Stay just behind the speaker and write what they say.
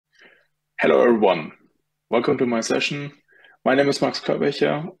Hello everyone, welcome to my session. My name is Max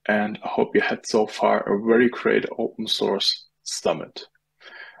Körbächer and I hope you had so far a very great open source summit.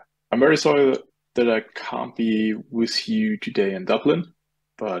 I'm very sorry that I can't be with you today in Dublin,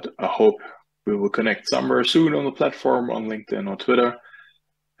 but I hope we will connect somewhere soon on the platform, on LinkedIn or Twitter,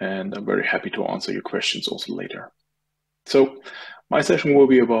 and I'm very happy to answer your questions also later. So my session will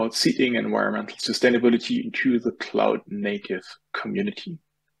be about seeding environmental sustainability into the cloud native community.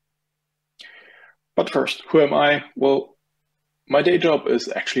 But first, who am I? Well, my day job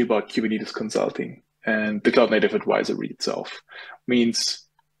is actually about Kubernetes consulting, and the Cloud Native Advisory itself means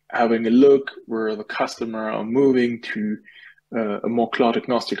having a look where the customer are moving to a more cloud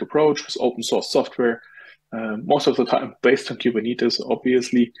agnostic approach with open source software, most of the time based on Kubernetes,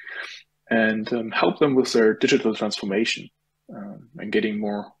 obviously, and help them with their digital transformation and getting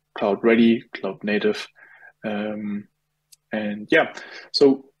more cloud ready, cloud native. And yeah,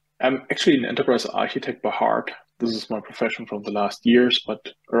 so I'm actually an enterprise architect by heart. This is my profession from the last years, but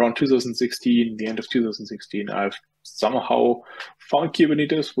around 2016, the end of 2016, I've somehow found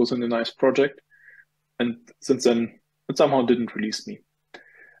Kubernetes, was in a nice project. And since then, it somehow didn't release me.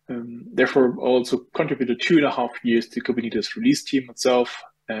 Therefore, I also contributed 2.5 years to Kubernetes release team itself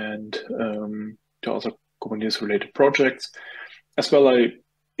and to other Kubernetes related projects. As well, I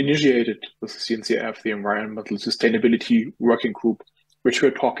initiated with the CNCF, the Environmental Sustainability Working Group, which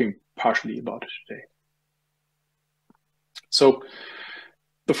we're talking partially about today. So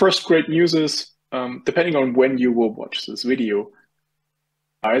the first great news is, depending on when you will watch this video,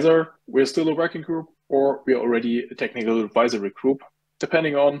 either we're still a working group or we're already a technical advisory group,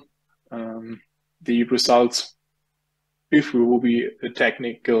 depending on the results. If we will be a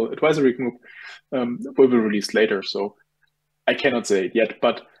technical advisory group, will be released later. So I cannot say it yet,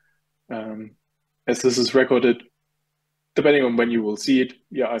 but as this is recorded, depending on when you will see it,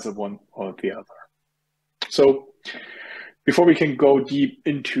 you're either one or the other. So before we can go deep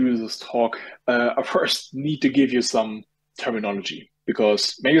into this talk, I first need to give you some terminology,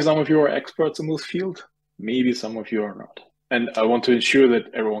 because maybe some of you are experts in this field, maybe some of you are not. And I want to ensure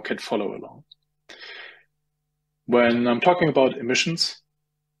that everyone can follow along. When I'm talking about emissions,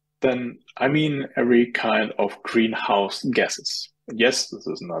 then I mean every kind of greenhouse gases. Yes, this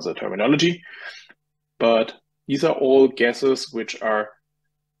is another terminology, but these are all gases which are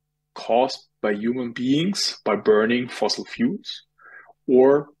caused by human beings by burning fossil fuels,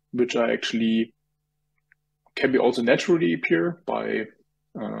 or which are actually can be also naturally appear by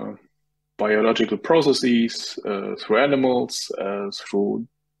biological processes, through animals, through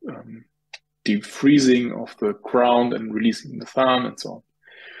deep freezing of the ground and releasing methane and so on.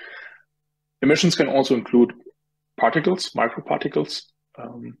 Emissions can also include particles, microparticles.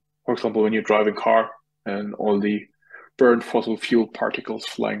 For example, when you drive a car and all the burned fossil fuel particles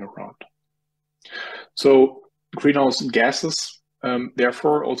flying around. So greenhouse gases,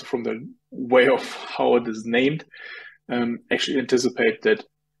 therefore, also from the way of how it is named, actually anticipate that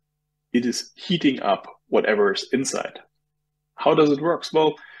it is heating up whatever is inside. How does it work?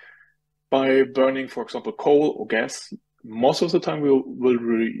 Well, by burning, for example, coal or gas, most of the time will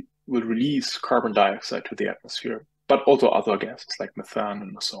release carbon dioxide to the atmosphere, but also other gases like methane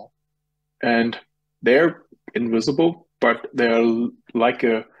and so on. And they're invisible, but they're like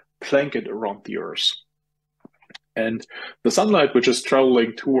a blanket around the Earth. And the sunlight, which is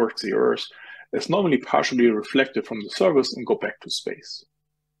traveling towards the Earth, is normally partially reflected from the surface and go back to space.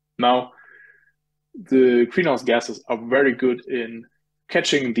 Now, the greenhouse gases are very good in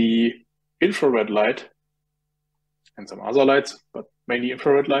catching the infrared light and some other lights, but mainly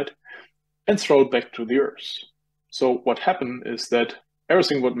infrared light, and throw it back to the Earth. So what happened is that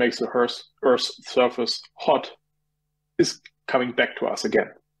everything what makes the Earth's surface hot is coming back to us again.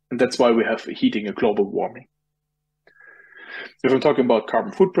 And that's why we have heating and global warming. If I'm talking about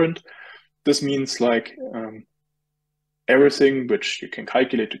carbon footprint, this means like everything which you can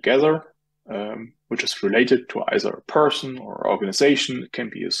calculate together, which is related to either a person or organization, it can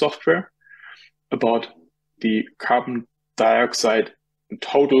be a software, about the carbon dioxide in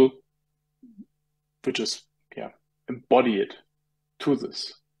total, which is embodied to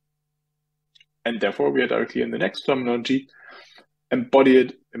this. And therefore, we are directly in the next terminology.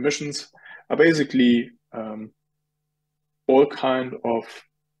 Embodied emissions are basically all kind of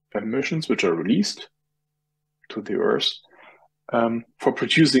emissions which are released to the Earth for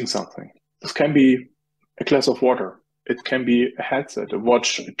producing something. This can be a glass of water. It can be a headset, a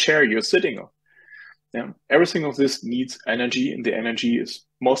watch, a chair you're sitting on. Yeah. Everything of this needs energy, and the energy is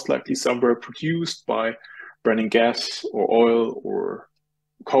most likely somewhere produced by burning gas or oil or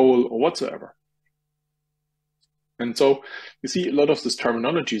coal or whatsoever. And so you see a lot of these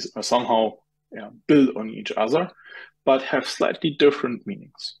terminologies are somehow built on each other, but have slightly different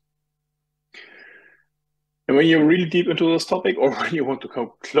meanings. And when you're really deep into this topic, or when you want to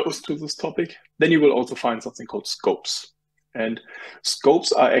come close to this topic, then you will also find something called scopes. And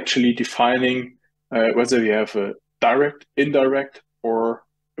scopes are actually defining whether you have a direct, indirect, or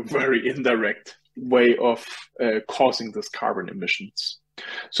a very indirect way of causing this carbon emissions.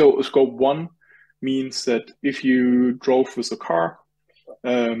 So scope 1 means that if you drove with a car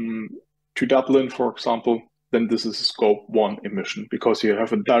to Dublin, for example, then this is a scope 1 emission because you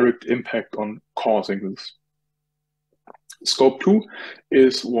have a direct impact on causing this. Scope 2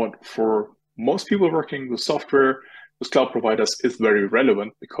 is what for most people working with software, with cloud providers, is very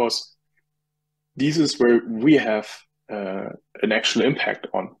relevant because this is where we have an actual impact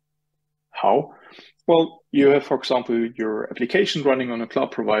on. How? Well, you have, for example, your application running on a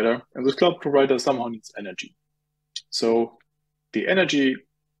cloud provider, and this cloud provider somehow needs energy. So the energy,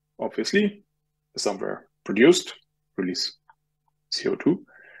 obviously, is somewhere produced, release CO2.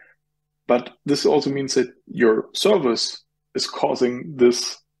 But this also means that your service is causing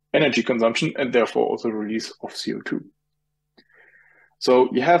this energy consumption and therefore also release of CO2. So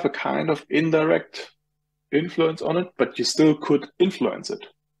you have a kind of indirect influence on it, but you still could influence it.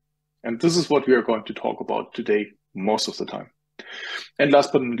 And this is what we are going to talk about today most of the time. And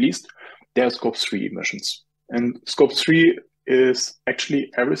last but not least, there are scope 3 emissions. And scope 3 is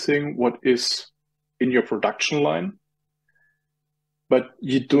actually everything what is in your production line, but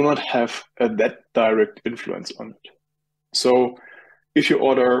you do not have that direct influence on it. So if you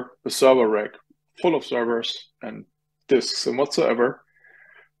order a server rack full of servers and disks and whatsoever,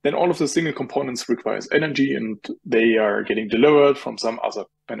 then all of the single components requires energy and they are getting delivered from some other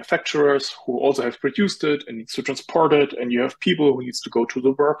manufacturers who also have produced it and needs to transport it. And you have people who needs to go to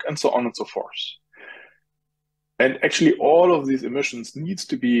the work and so on and so forth. And actually all of these emissions needs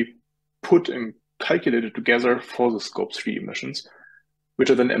to be put and calculated together for the scope 3 emissions, which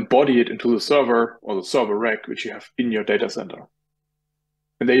are then embodied into the server or the server rack, which you have in your data center.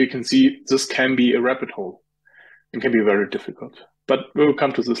 And there you can see this can be a rabbit hole and can be very difficult, but we'll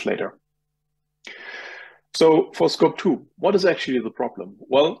come to this later. So for scope 2, what is actually the problem?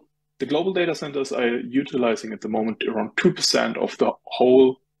 Well, the global data centers are utilizing at the moment around 2% of the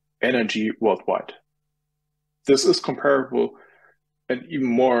whole energy worldwide. This is comparable and even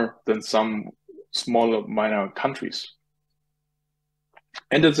more than some smaller minor countries.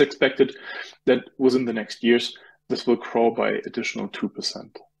 And it's expected that within the next years, this will grow by additional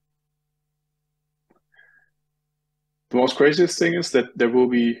 2%. The most craziest thing is that there will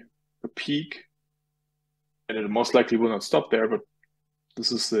be a peak, and it most likely will not stop there, but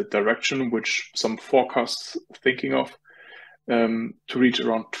this is the direction which some forecasts are thinking of, to reach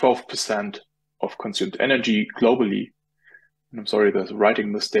around 12% of consumed energy globally. And I'm sorry, there's a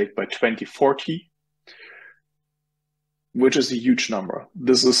writing mistake, by 2040. Which is a huge number.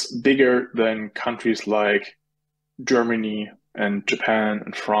 This is bigger than countries like Germany and Japan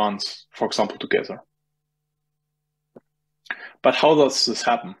and France, for example, together. But how does this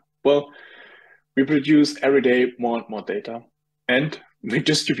happen? Well, we produce every day more and more data, and we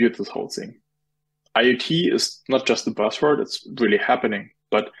distribute this whole thing. IoT is not just a buzzword, it's really happening.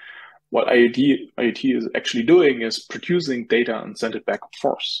 But what IoT is actually doing is producing data and send it back and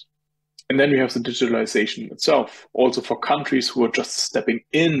forth. And then we have the digitalization itself. Also for countries who are just stepping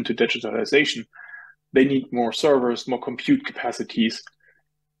into digitalization, they need more servers, more compute capacities.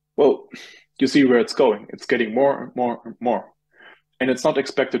 Well, you see where it's going. It's getting more and more and more. And it's not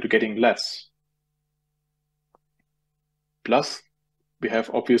expected to getting less. Plus, we have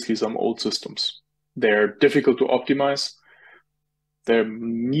obviously some old systems. They're difficult to optimize. There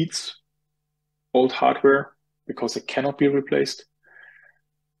needs old hardware because it cannot be replaced.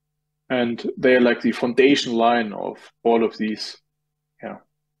 And they're like the foundation line of all of these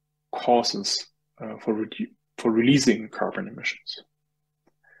causes for releasing carbon emissions.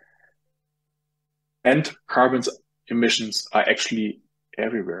 And carbon emissions are actually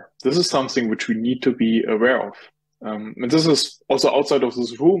everywhere. This is something which we need to be aware of. And this is also outside of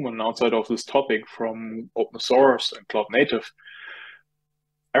this room and outside of this topic from open source and cloud native.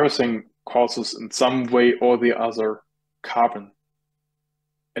 Everything causes in some way or the other carbon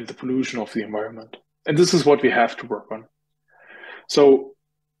and the pollution of the environment. And this is what we have to work on. So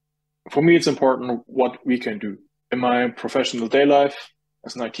for me, it's important what we can do. In my professional day life,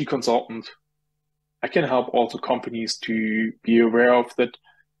 as an IT consultant, I can help also companies to be aware of that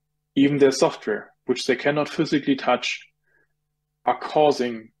even their software, which they cannot physically touch, are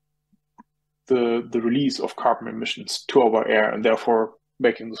causing the release of carbon emissions to our air and therefore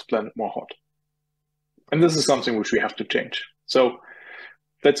making this planet more hot. And this is something which we have to change. So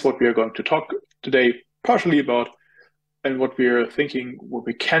that's what we are going to talk today partially about, and what we are thinking what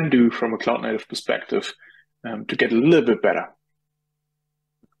we can do from a cloud native perspective to get a little bit better.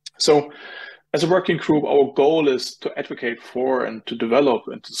 So as a working group, our goal is to advocate for and to develop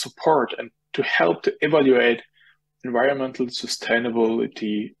and to support and to help to evaluate environmental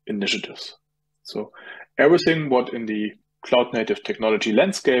sustainability initiatives. So everything what in the cloud native technology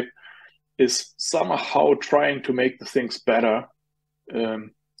landscape is somehow trying to make the things better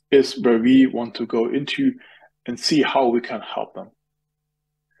is where we want to go into and see how we can help them.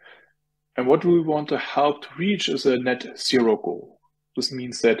 And what we want to help to reach is a net zero goal. This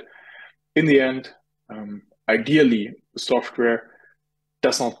means that in the end, ideally, software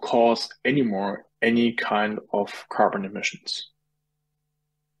does not cause anymore any kind of carbon emissions.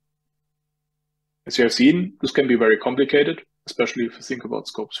 As you have seen, this can be very complicated, especially if you think about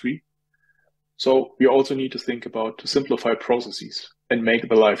scope 3. So we also need to think about to simplify processes and make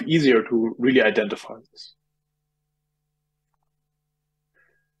the life easier to really identify this.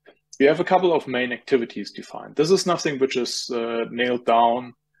 We have a couple of main activities defined. This is nothing which is nailed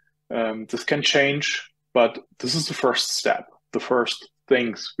down. This can change, but this is the first step, the first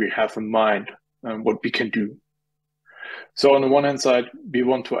things we have in mind and what we can do. So on the one hand side, we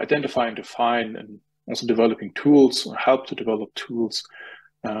want to identify and define and also developing tools or help to develop tools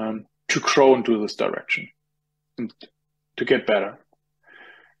to grow into this direction and to get better.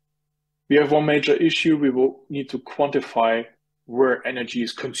 We have one major issue. We will need to quantify where energy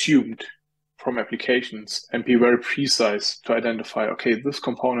is consumed from applications and be very precise to identify, okay, this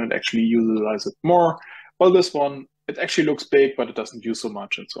component actually utilizes it more, while this one, it actually looks big, but it doesn't use so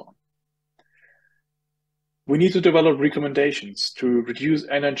much and so on. We need to develop recommendations to reduce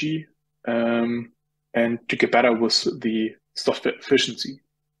energy and to get better with the software efficiency.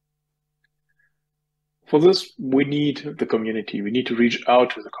 For this, we need the community. We need to reach out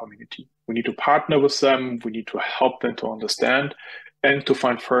to the community. We need to partner with them. We need to help them to understand and to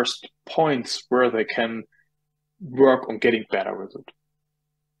find first points where they can work on getting better with it.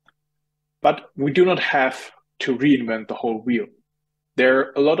 But we do not have to reinvent the whole wheel. There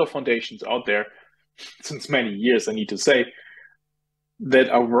are a lot of foundations out there since many years, I need to say, that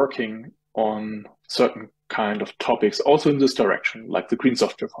are working on certain kind of topics also in this direction, like the Green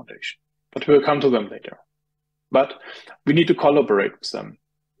Software Foundation. But we'll come to them later. But we need to collaborate with them.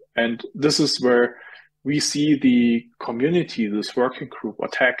 And this is where we see the community, this working group or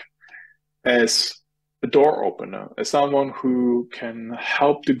tech, as a door opener, as someone who can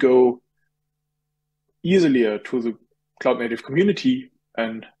help to go easily to the cloud native community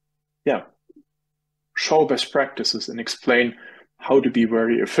and show best practices and explain how to be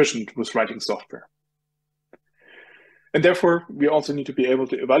very efficient with writing software. And therefore, we also need to be able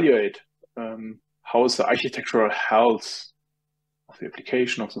to evaluate how is the architectural health of the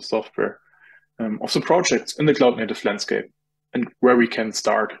application, of the software, of the projects in the cloud native landscape, and where we can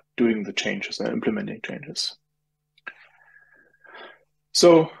start doing the changes and implementing changes.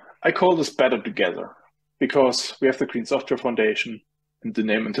 So I call this Better Together because we have the Green Software Foundation, and the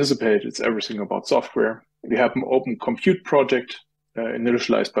name anticipates it's everything about software. We have an open compute project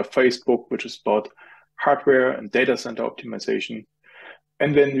initialized by Facebook, which is about hardware and data center optimization.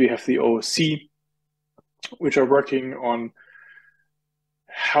 And then we have the OSC, which are working on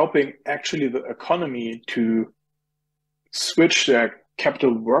helping actually the economy to switch their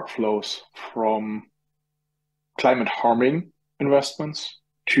capital workflows from climate harming investments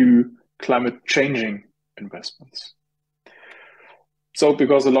to climate changing investments. So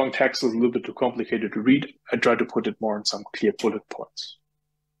because the long text is a little bit too complicated to read, I try to put it more in some clear bullet points.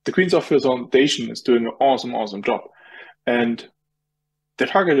 The Green Software Foundation is doing an awesome job. And the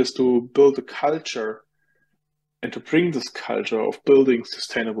target is to build a culture and to bring this culture of building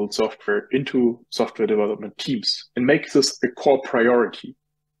sustainable software into software development teams and make this a core priority.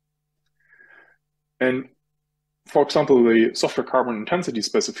 And for example, the software carbon intensity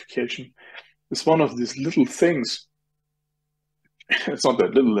specification is one of these little things. It's not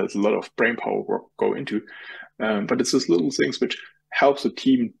that little, there's a lot of brain power work go into, but it's these little things which helps the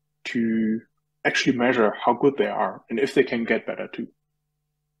team to actually measure how good they are and if they can get better too.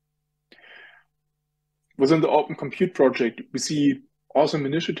 Within the Open Compute project, we see awesome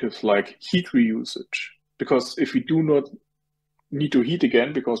initiatives like heat reusage, because if we do not need to heat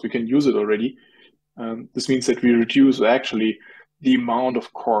again because we can use it already, this means that we reduce actually the amount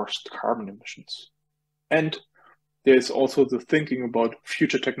of caused carbon emissions. And there's also the thinking about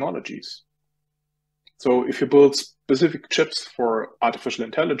future technologies. So if you build specific chips for artificial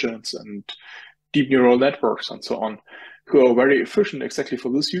intelligence and deep neural networks and so on, who are very efficient exactly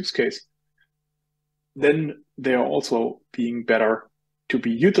for this use case, then they are also being better to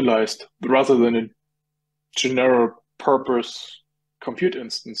be utilized rather than a general purpose compute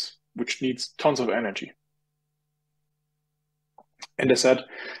instance, which needs tons of energy. And as I said,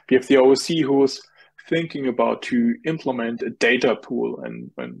 we have the OSC who is thinking about to implement a data pool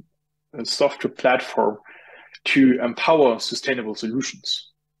and a software platform to empower sustainable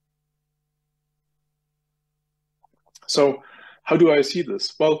solutions. So how do I see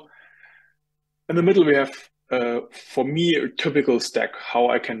this? Well, in the middle, we have, for me, a typical stack, how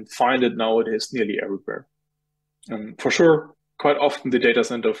I can find it nowadays nearly everywhere. For sure, quite often the data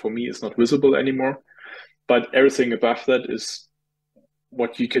center for me is not visible anymore, but everything above that is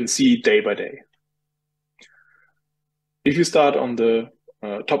what you can see day by day. If you start on the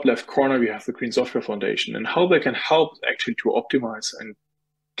top left corner, we have the Green Software Foundation and how they can help actually to optimize and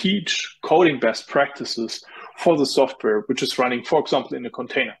teach coding best practices for the software, which is running, for example, in a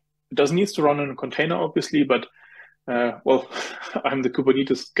container. It doesn't need to run in a container, obviously, but well, I'm the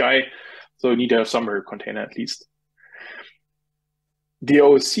Kubernetes guy, so I need to have somewhere a container at least. The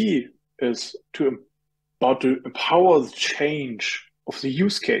OSC is about to empower the change of the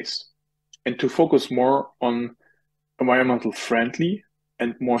use case and to focus more on environmental friendly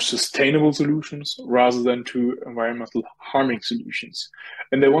and more sustainable solutions rather than to environmental harming solutions.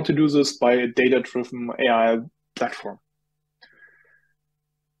 And they want to do this by a data-driven AI platform.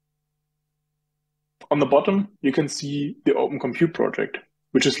 On the bottom, you can see the Open Compute project,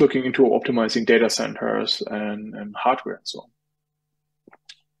 which is looking into optimizing data centers and hardware and so on.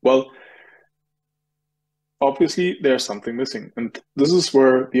 Well, obviously, there's something missing. And this is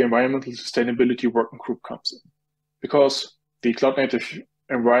where the environmental sustainability working group comes in. Because the cloud native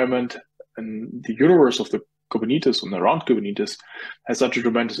environment and the universe of the Kubernetes and around Kubernetes has such a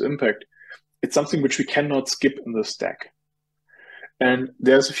tremendous impact. It's something which we cannot skip in the stack. And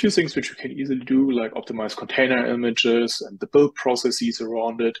there's a few things which we can easily do, like optimize container images and the build processes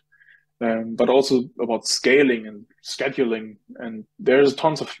around it, but also about scaling and scheduling. And there's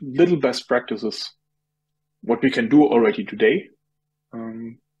tons of little best practices, what we can do already today,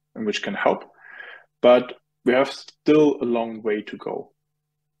 and which can help. But we have still a long way to go.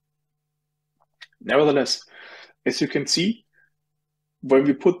 Nevertheless, as you can see, when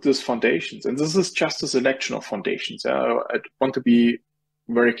we put these foundations, and this is just a selection of foundations, I want to be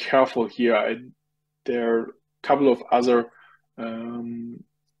very careful here. There are a couple of other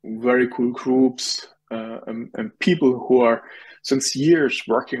very cool groups and people who are since years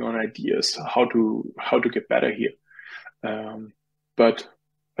working on ideas how to get better here. But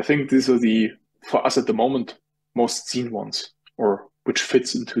I think these are for us at the moment, most seen ones, or which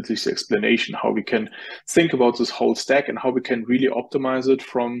fits into this explanation, how we can think about this whole stack and how we can really optimize it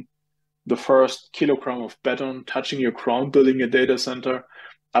from the first kilogram of beton touching your ground, building a data center,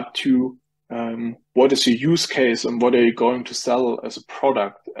 up to what is your use case and what are you going to sell as a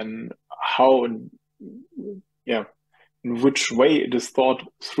product, and how and in which way it is thought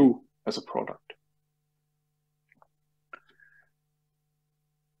through as a product.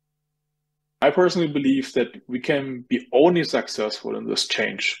 I personally believe that we can be only successful in this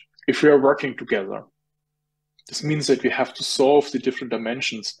change if we are working together. This means that we have to solve the different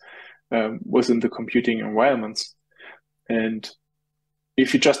dimensions within the computing environments. And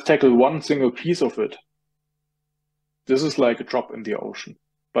if you just tackle one single piece of it, this is like a drop in the ocean.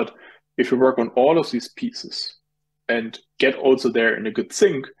 But if you work on all of these pieces and get also there in a good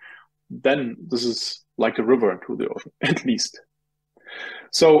sync, then this is like a river into the ocean, at least.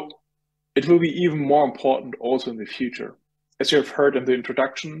 So it will be even more important also in the future. As you have heard in the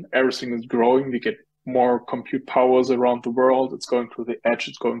introduction, everything is growing. We get more compute powers around the world. It's going to the edge.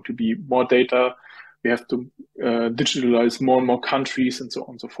 It's going to be more data. We have to digitalize more and more countries and so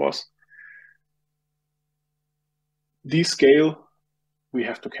on and so forth. The scale we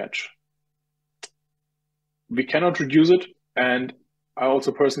have to catch. We cannot reduce it. And I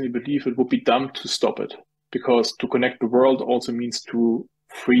also personally believe it would be dumb to stop it, because to connect the world also means to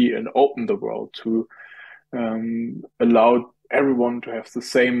free and open the world, to allow everyone to have the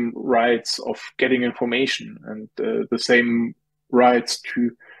same rights of getting information and the same rights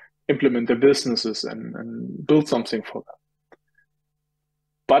to implement their businesses and build something for them.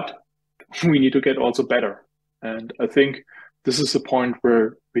 But we need to get also better. And I think this is the point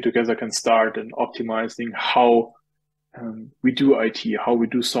where we together can start in optimizing how we do IT, how we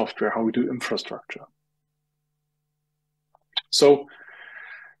do software, how we do infrastructure. So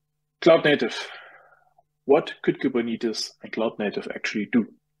cloud native. What could Kubernetes and cloud native actually do?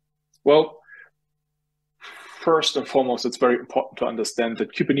 Well, first and foremost, it's very important to understand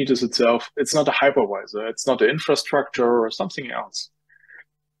that Kubernetes itself, it's not a hypervisor. It's not an infrastructure or something else.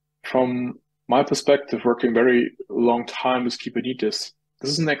 From my perspective, working very long time with Kubernetes,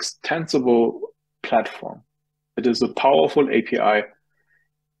 this is an extensible platform. It is a powerful API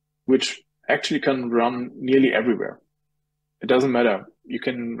which actually can run nearly everywhere. It doesn't matter. You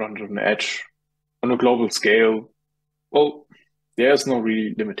can run it on the edge, on a global scale. Well, there's no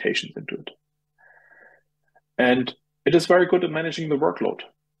really limitations into it. And it is very good at managing the workload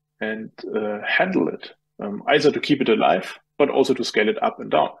and handle it, either to keep it alive, but also to scale it up and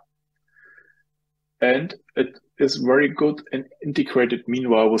down. And it is very good and integrated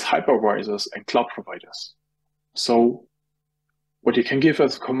meanwhile with hypervisors and cloud providers. So what you can give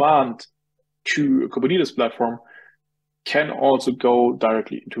as a command to a Kubernetes platform can also go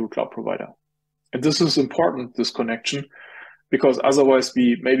directly into a cloud provider. And this is important, this connection, because otherwise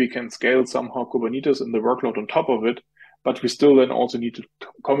we maybe can scale somehow Kubernetes and the workload on top of it, but we still then also need to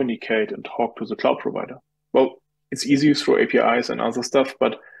communicate and talk to the cloud provider. Well, it's easy through APIs and other stuff,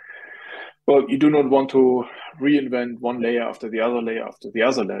 but well, you do not want to reinvent one layer after the other layer after the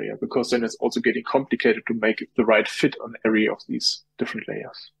other layer, because then it's also getting complicated to make the right fit on every of these different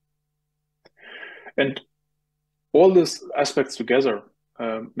layers. And all these aspects together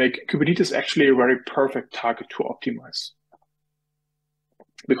make Kubernetes actually a very perfect target to optimize,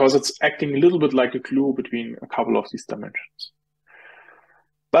 because it's acting a little bit like a glue between a couple of these dimensions.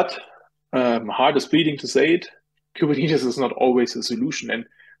 But my heart is bleeding to say it, Kubernetes is not always a solution. And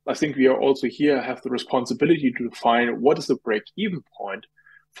I think we are also here have the responsibility to define what is the break-even point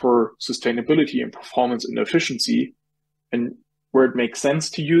for sustainability and performance and efficiency, and where it makes sense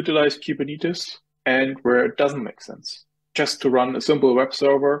to utilize Kubernetes and where it doesn't make sense. Just to run a simple web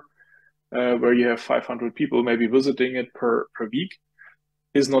server where you have 500 people maybe visiting it per week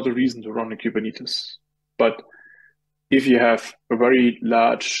is not a reason to run a Kubernetes. But if you have a very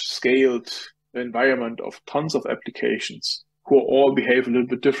large scaled environment of tons of applications who all behave a little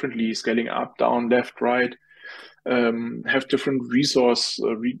bit differently, scaling up, down, left, right, have different resource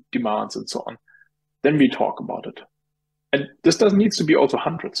demands and so on, then we talk about it. And this doesn't need to be also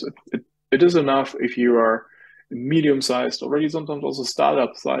hundreds. It is enough if you are a medium-sized, already sometimes also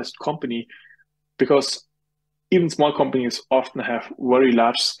startup-sized company, because even small companies often have very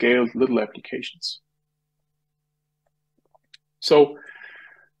large-scaled little applications. So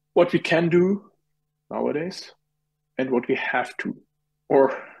what we can do nowadays and what we have to,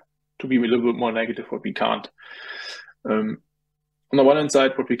 or to be a little bit more negative, what we can't. On the one hand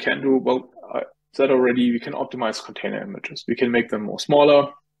side, what we can do, well, I said already, we can optimize container images. We can make them more smaller.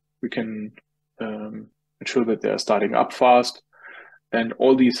 We can ensure that they're starting up fast. And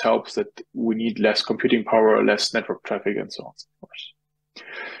all these helps that we need less computing power, less network traffic, and so on. Of course.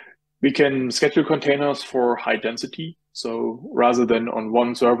 We can schedule containers for high density. So rather than on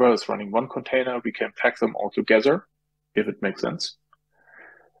one server is running one container, we can pack them all together if it makes sense.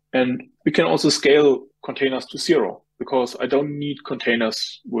 And we can also scale containers to 0, because I don't need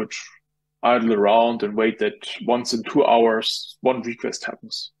containers which idle around and wait that once in 2 hours, one request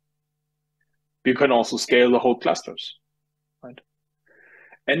happens. We can also scale the whole clusters, right?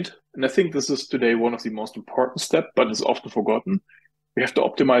 And I think this is today one of the most important steps, but is often forgotten. We have to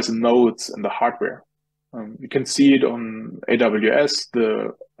optimize the nodes and the hardware. You can see it on AWS,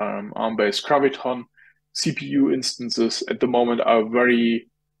 the ARM-based Graviton CPU instances at the moment are very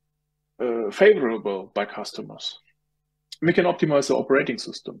favorable by customers. We can optimize the operating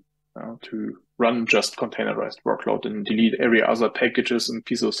system to run just containerized workload and delete every other packages and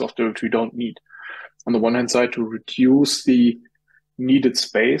piece of software which we don't need. On the one hand side, to reduce the needed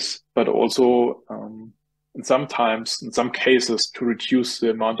space, but also in some cases, to reduce the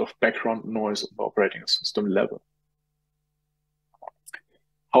amount of background noise on the operating system level.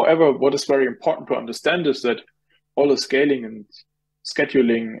 However, what is very important to understand is that all the scaling and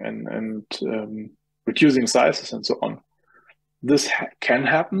scheduling and reducing sizes and so on, this can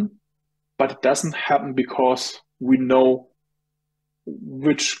happen, but it doesn't happen because we know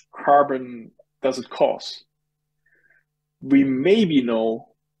which carbon does it cause. We maybe know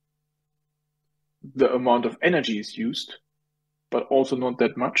the amount of energy is used, but also not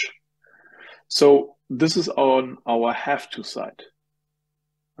that much. So this is on our have to side.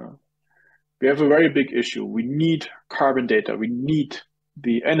 We have a very big issue. We need carbon data. We need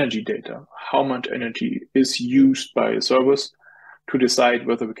the energy data, how much energy is used by a service to decide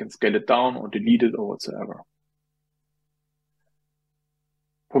whether we can scale it down or delete it or whatsoever.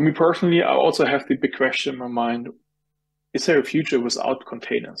 For me personally, I also have the big question in my mind, is there a future without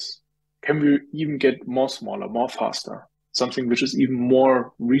containers? Can we even get more smaller, more faster, something which is even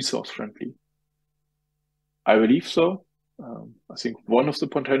more resource friendly? I believe so. I think one of the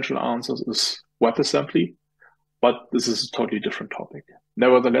potential answers is WebAssembly, but this is a totally different topic.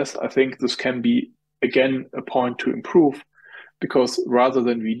 Nevertheless, I think this can be, again, a point to improve, because rather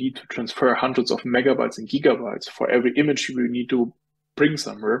than we need to transfer hundreds of megabytes and gigabytes for every image we need to bring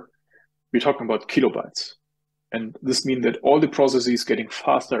somewhere, we're talking about kilobytes. And this means that all the processes getting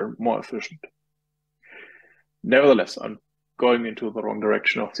faster and more efficient. Nevertheless, I'm going into the wrong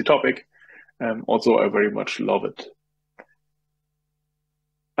direction of the topic. Also, I very much love it.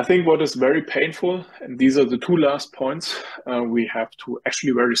 I think what is very painful, and these are the two last points we have to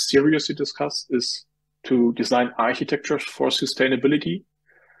actually very seriously discuss, is to design architectures for sustainability.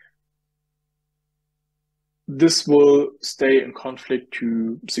 This will stay in conflict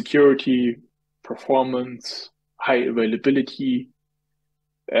to security, performance, high availability,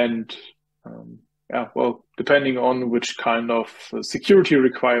 and depending on which kind of security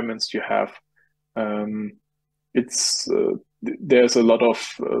requirements you have, there's a lot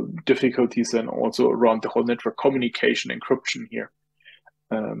of difficulties and also around the whole network communication encryption here,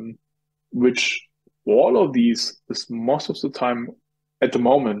 which all of these is most of the time at the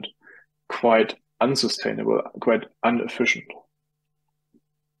moment quite unsustainable, quite inefficient.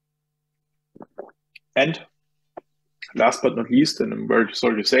 And last but not least, and I'm very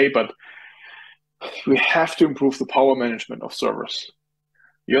sorry to say, but we have to improve the power management of servers.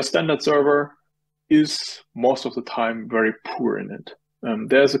 Your standard server is most of the time very poor in it.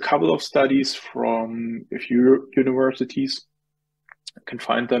 There's a couple of studies from a few universities. I can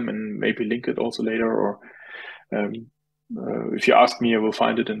find them and maybe link it also later, or if you ask me, I will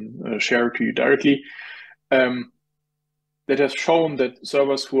find it and share it to you directly. That has shown that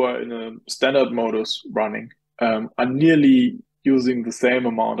servers who are in a standard modus running are nearly using the same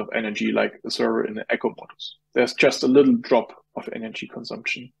amount of energy like a server in the echo modus. There's just a little drop of energy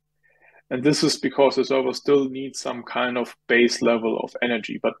consumption. And this is because the server still needs some kind of base level of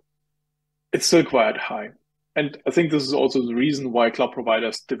energy, but it's still quite high. And I think this is also the reason why cloud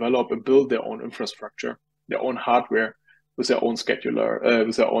providers develop and build their own infrastructure, their own hardware, with their own scheduler,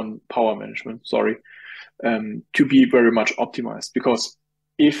 with their own power management, to be very much optimized. Because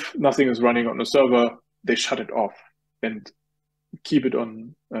if nothing is running on the server, they shut it off and keep it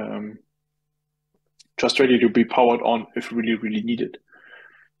on just ready to be powered on if really, really needed.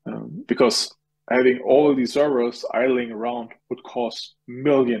 Because having all these servers idling around would cost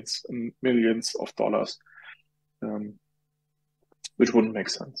millions and millions of dollars, which wouldn't make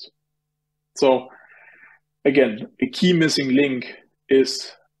sense. So again, a key missing link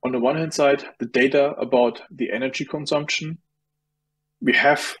is, on the one hand side, the data about the energy consumption. We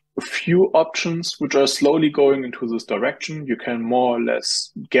have a few options which are slowly going into this direction. You can more or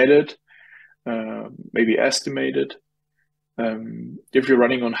less get it, maybe estimate it. If you're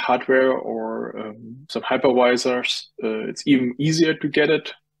running on hardware or some hypervisors, it's even easier to get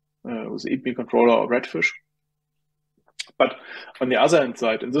it with the EPMI controller or Redfish. But on the other hand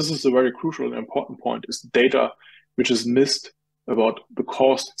side, and this is a very crucial and important point, is the data which is missed about the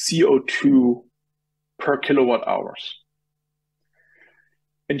cost CO2 per kilowatt hours.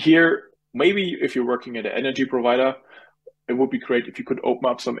 And here, maybe if you're working at an energy provider, it would be great if you could open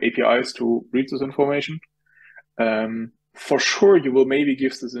up some APIs to read this information. For sure, you will maybe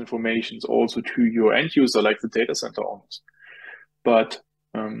give this information also to your end user, like the data center owners. But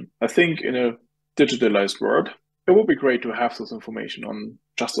I think in a digitalized world, it would be great to have this information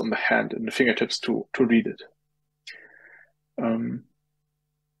just on the hand and the fingertips to read it.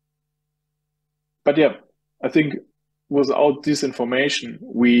 But yeah, I think without this information,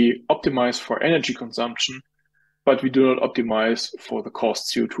 we optimize for energy consumption, but we do not optimize for the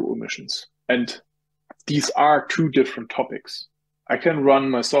cost CO2 emissions. And these are two different topics. I can run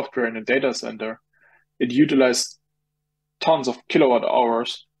my software in a data center. It utilizes tons of kilowatt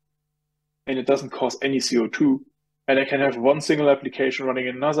hours and it doesn't cause any CO2. And I can have one single application running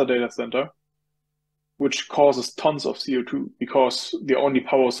in another data center, which causes tons of CO2 because the only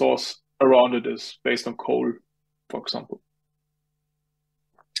power source around it is based on coal, for example.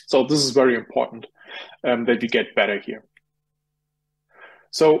 So this is very important that we get better here.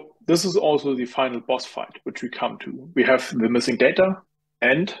 So this is also the final boss fight, which we come to. We have the missing data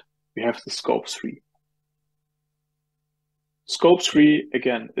and we have the scope 3. Scope 3,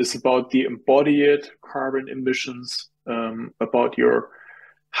 again, is about the embodied carbon emissions, about your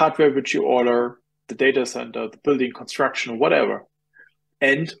hardware which you order, the data center, the building construction, whatever.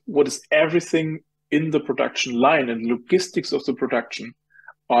 And what is everything in the production line and logistics of the production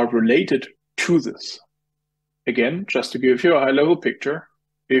are related to this. Again, just to give you a high-level picture,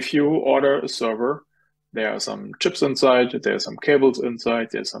 if you order a server, there are some chips inside, there are some cables inside,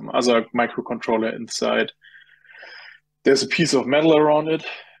 there's some other microcontroller inside, there's a piece of metal around it,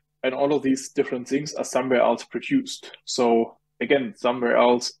 And all of these different things are somewhere else produced. So again, somewhere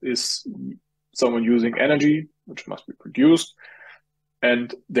else is someone using energy, which must be produced.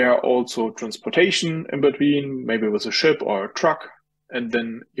 And there are also transportation in between, maybe with a ship or a truck. And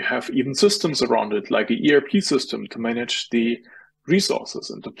then you have even systems around it, like an ERP system to manage the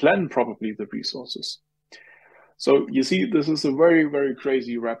resources and to plan probably the resources. So you see, this is a very, very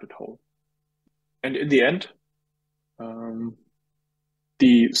crazy rabbit hole. And in the end,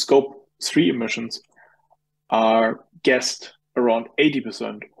 the scope 3 emissions are guessed around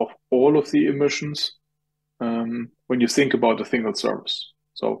 80% of all of the emissions when you think about a single service.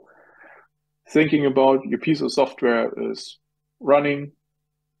 So thinking about your piece of software is running,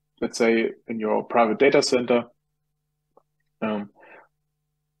 let's say in your private data center.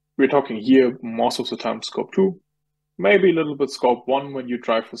 We're talking here most of the time scope 2, maybe a little bit scope 1 when you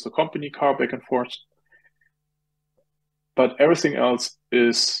drive with the company car back and forth. But everything else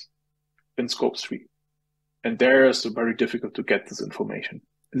is in scope 3. And there is very difficult to get this information.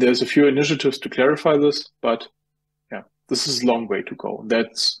 There's a few initiatives to clarify this, but yeah, this is a long way to go.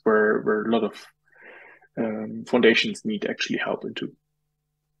 That's where a lot of foundations need actually help into.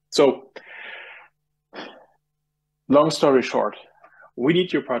 So, long story short, we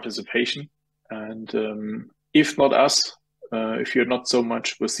need your participation. And if not us, if you're not so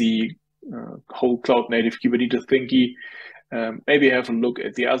much with the whole cloud native Kubernetes thingy, maybe have a look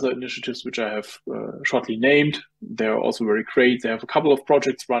at the other initiatives which I have shortly named. They're also very great. They have a couple of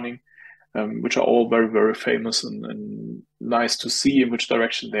projects running, which are all very, very famous and nice to see in which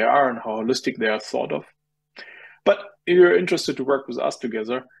direction they are and how holistic they are thought of. But if you're interested to work with us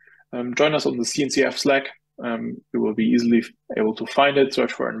together, join us on the CNCF Slack. You will be easily able to find it,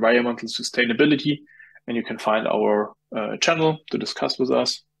 search for environmental sustainability, and you can find our channel to discuss with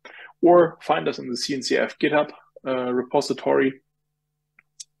us, or find us in the CNCF GitHub repository.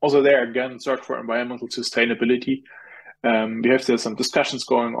 Also there, again, search for environmental sustainability. We have there some discussions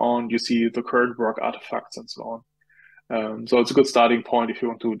going on. You see the current work artifacts and so on. So it's a good starting point if you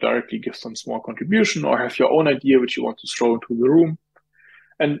want to directly give some small contribution or have your own idea which you want to throw into the room.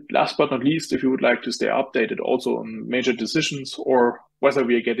 And last but not least, if you would like to stay updated also on major decisions or whether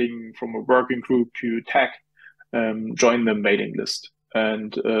we are getting from a working group to tech, join the mailing list.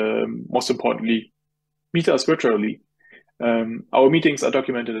 And most importantly, meet us virtually. Our meetings are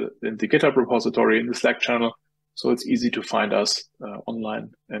documented in the GitHub repository in the Slack channel, so it's easy to find us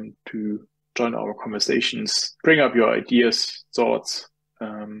online and to join our conversations, bring up your ideas, thoughts,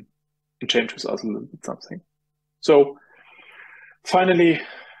 and change with us a little bit something. So finally,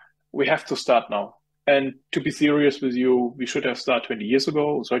 we have to start now. And to be serious with you, we should have started 20 years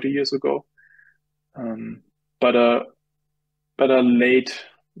ago, 30 years ago. But better late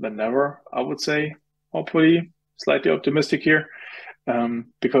than never, I would say. Hopefully, slightly optimistic here,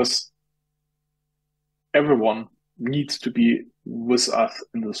 because everyone needs to be with us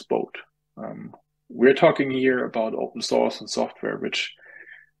in this boat. We're talking here about open source and software, which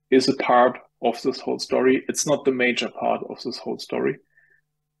is a part of this whole story. It's not the major part of this whole story.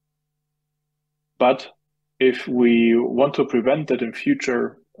 But if we want to prevent that in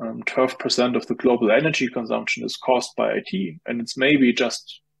future, 12% of the global energy consumption is caused by IT, and it's maybe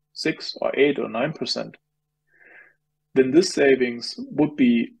just 6 or 8 or 9%, then this savings would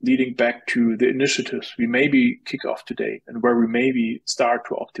be leading back to the initiatives we maybe kick off today and where we maybe start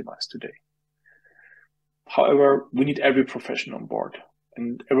to optimize today. However, we need every profession on board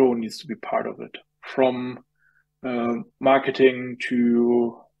and everyone needs to be part of it, from marketing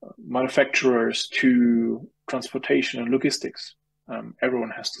to manufacturers to transportation and logistics.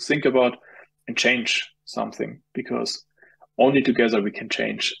 Everyone has to think about and change something, because only together we can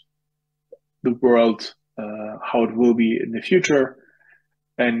change the world, how it will be in the future,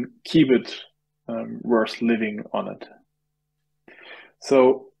 and keep it worth living on it.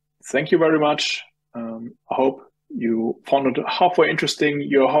 So thank you very much. I hope you found it halfway interesting.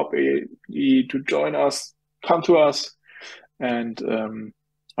 You're happy to join us, come to us, and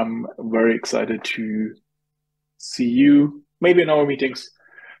I'm very excited to see you maybe in our meetings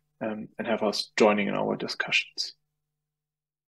and have us joining in our discussions.